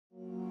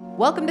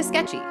Welcome to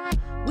Sketchy.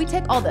 We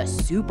take all the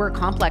super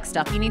complex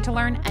stuff you need to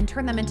learn and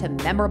turn them into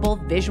memorable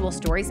visual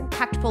stories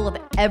packed full of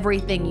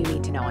everything you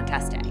need to know in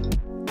testing.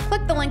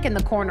 Click the link in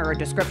the corner or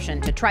description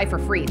to try for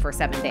free for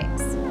 7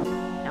 days.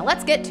 Now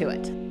let's get to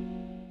it.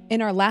 In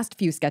our last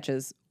few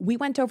sketches, we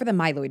went over the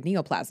myeloid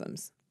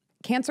neoplasms,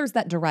 cancers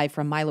that derive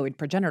from myeloid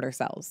progenitor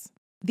cells.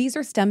 These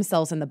are stem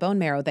cells in the bone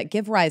marrow that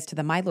give rise to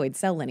the myeloid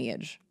cell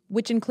lineage,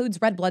 which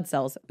includes red blood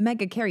cells,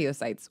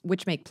 megakaryocytes,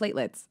 which make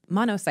platelets,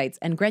 monocytes,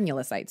 and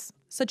granulocytes,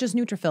 such as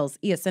neutrophils,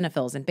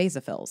 eosinophils, and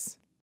basophils.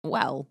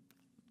 Well,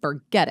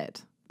 forget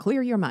it.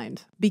 Clear your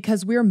mind,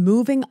 because we're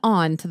moving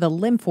on to the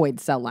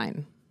lymphoid cell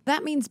line.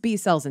 That means B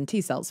cells and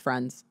T cells,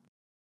 friends.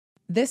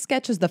 This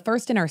sketch is the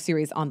first in our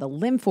series on the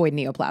lymphoid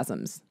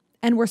neoplasms,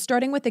 and we're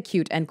starting with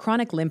acute and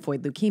chronic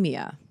lymphoid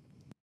leukemia.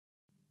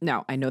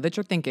 Now, I know that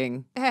you're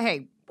thinking,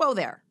 hey, whoa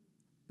there.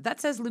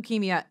 That says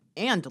leukemia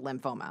and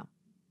lymphoma.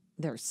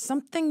 There's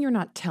something you're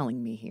not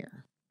telling me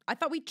here. I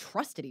thought we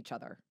trusted each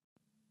other.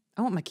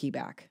 I want my key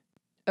back.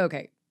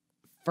 Okay,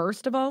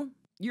 first of all,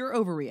 you're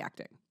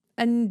overreacting.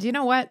 And you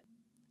know what?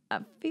 I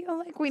feel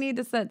like we need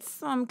to set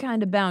some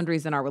kind of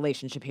boundaries in our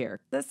relationship here.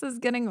 This is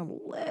getting a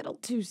little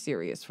too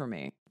serious for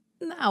me.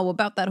 Now,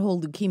 about that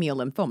whole leukemia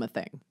lymphoma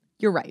thing.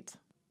 You're right.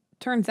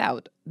 Turns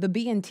out, the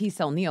B and T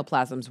cell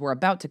neoplasms we're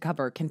about to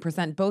cover can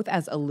present both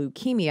as a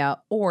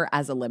leukemia or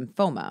as a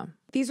lymphoma.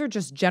 These are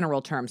just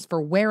general terms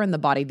for where in the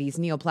body these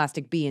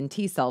neoplastic B and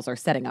T cells are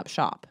setting up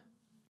shop.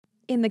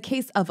 In the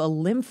case of a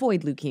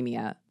lymphoid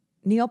leukemia,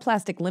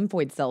 neoplastic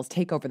lymphoid cells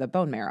take over the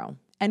bone marrow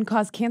and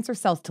cause cancer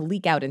cells to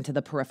leak out into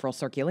the peripheral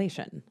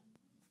circulation.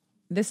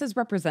 This is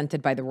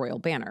represented by the royal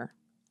banner,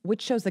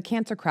 which shows a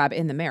cancer crab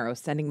in the marrow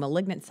sending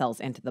malignant cells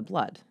into the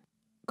blood.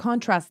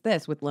 Contrast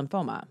this with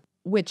lymphoma,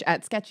 which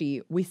at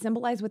Sketchy we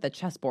symbolize with a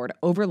chessboard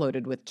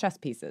overloaded with chess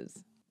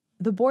pieces.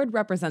 The board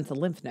represents a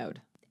lymph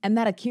node, and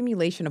that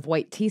accumulation of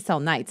white T cell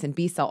knights and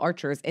B cell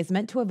archers is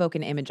meant to evoke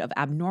an image of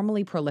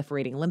abnormally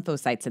proliferating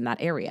lymphocytes in that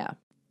area.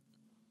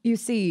 You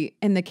see,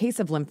 in the case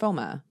of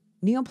lymphoma,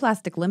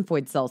 neoplastic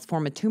lymphoid cells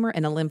form a tumor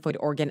in a lymphoid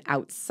organ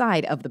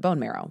outside of the bone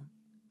marrow,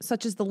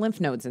 such as the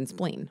lymph nodes and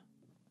spleen.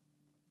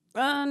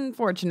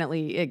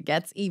 Unfortunately, it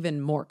gets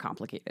even more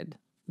complicated,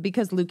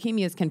 because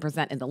leukemias can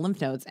present in the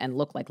lymph nodes and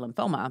look like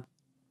lymphoma,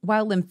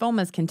 while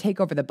lymphomas can take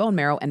over the bone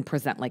marrow and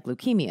present like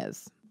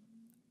leukemias.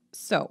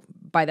 So,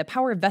 by the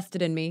power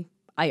vested in me,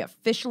 I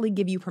officially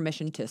give you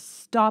permission to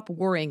stop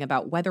worrying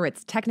about whether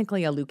it's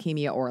technically a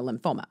leukemia or a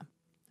lymphoma.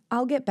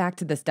 I'll get back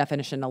to this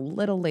definition a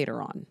little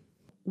later on.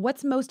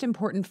 What's most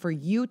important for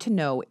you to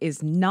know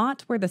is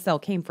not where the cell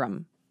came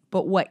from,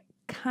 but what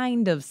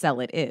kind of cell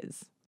it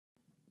is.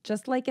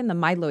 Just like in the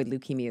myeloid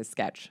leukemia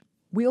sketch,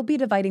 we'll be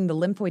dividing the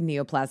lymphoid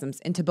neoplasms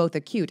into both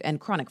acute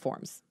and chronic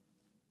forms.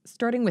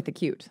 Starting with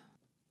acute.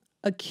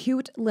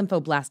 Acute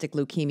lymphoblastic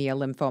leukemia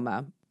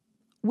lymphoma,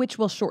 which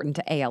we'll shorten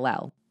to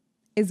ALL,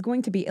 is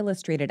going to be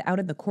illustrated out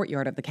in the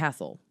courtyard of the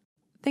castle.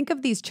 Think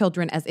of these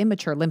children as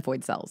immature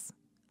lymphoid cells,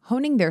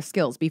 honing their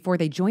skills before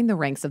they join the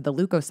ranks of the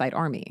leukocyte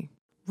army.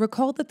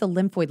 Recall that the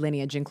lymphoid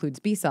lineage includes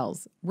B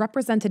cells,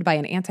 represented by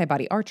an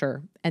antibody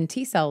archer, and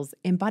T cells,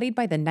 embodied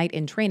by the knight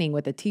in training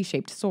with a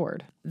T-shaped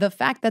sword. The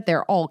fact that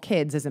they're all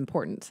kids is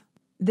important.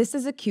 This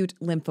is acute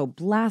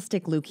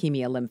lymphoblastic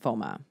leukemia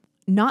lymphoma,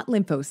 not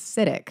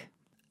lymphocytic.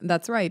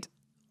 That's right,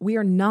 we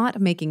are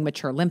not making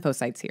mature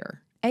lymphocytes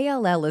here.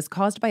 ALL is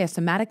caused by a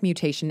somatic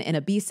mutation in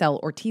a B cell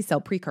or T cell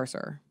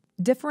precursor.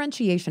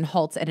 Differentiation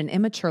halts at an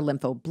immature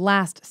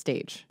lymphoblast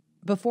stage,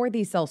 before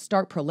these cells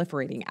start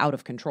proliferating out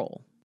of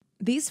control.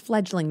 These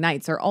fledgling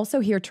knights are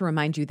also here to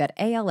remind you that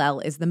ALL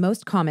is the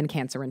most common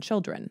cancer in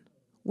children,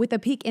 with a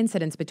peak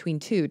incidence between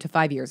 2 to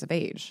 5 years of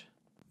age.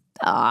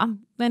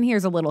 Then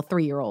here's a little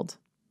 3-year-old.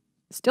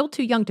 Still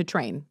too young to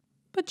train,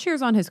 but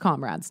cheers on his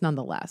comrades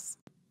nonetheless.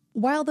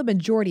 While the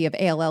majority of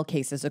ALL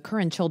cases occur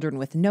in children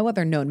with no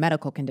other known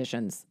medical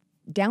conditions,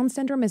 Down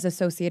syndrome is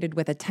associated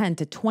with a 10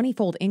 to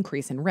 20-fold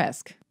increase in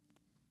risk.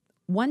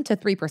 1 to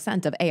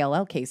 3% of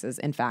ALL cases,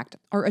 in fact,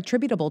 are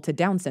attributable to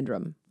Down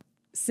syndrome,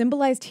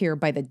 symbolized here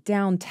by the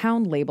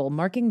downtown label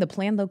marking the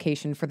planned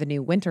location for the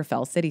new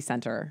Winterfell city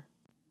center.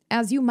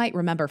 As you might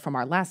remember from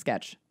our last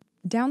sketch,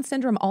 Down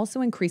syndrome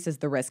also increases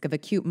the risk of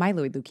acute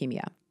myeloid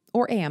leukemia,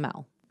 or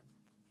AML.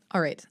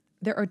 All right,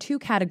 there are 2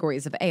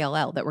 categories of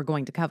ALL that we're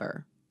going to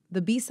cover: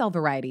 the B cell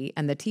variety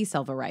and the T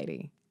cell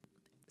variety.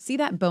 See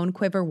that bone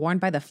quiver worn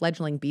by the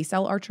fledgling B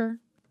cell archer?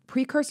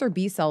 Precursor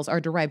B cells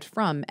are derived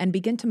from and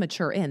begin to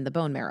mature in the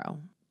bone marrow.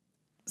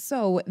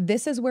 So,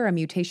 this is where a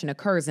mutation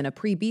occurs in a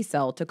pre-B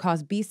cell to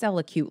cause B cell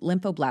acute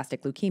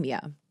lymphoblastic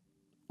leukemia,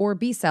 or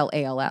B cell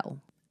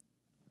ALL.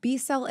 B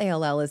cell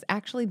ALL is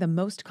actually the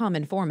most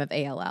common form of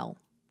ALL,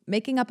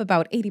 making up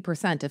about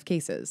 80% of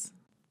cases.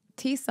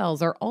 T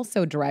cells are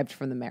also derived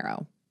from the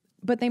marrow,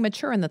 but they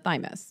mature in the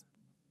thymus.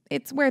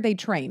 It's where they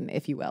train,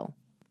 if you will.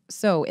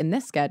 So, in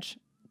this sketch,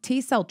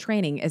 T cell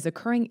training is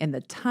occurring in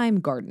the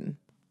thyme garden.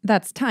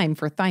 That's time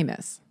for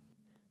thymus.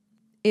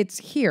 It's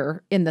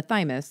here, in the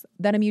thymus,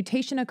 that a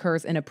mutation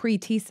occurs in a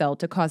pre-T cell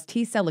to cause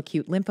T cell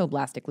acute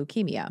lymphoblastic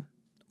leukemia,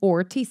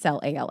 or T cell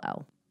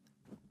ALL.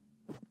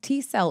 T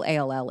T-cell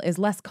ALL is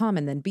less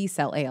common than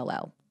B-cell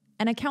ALL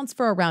and accounts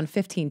for around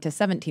 15 to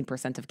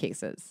 17% of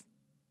cases.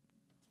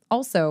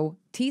 Also,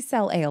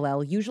 T-cell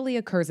ALL usually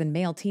occurs in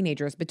male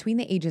teenagers between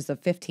the ages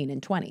of 15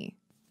 and 20.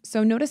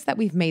 So notice that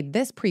we've made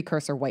this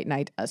precursor white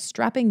knight a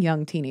strapping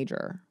young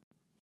teenager.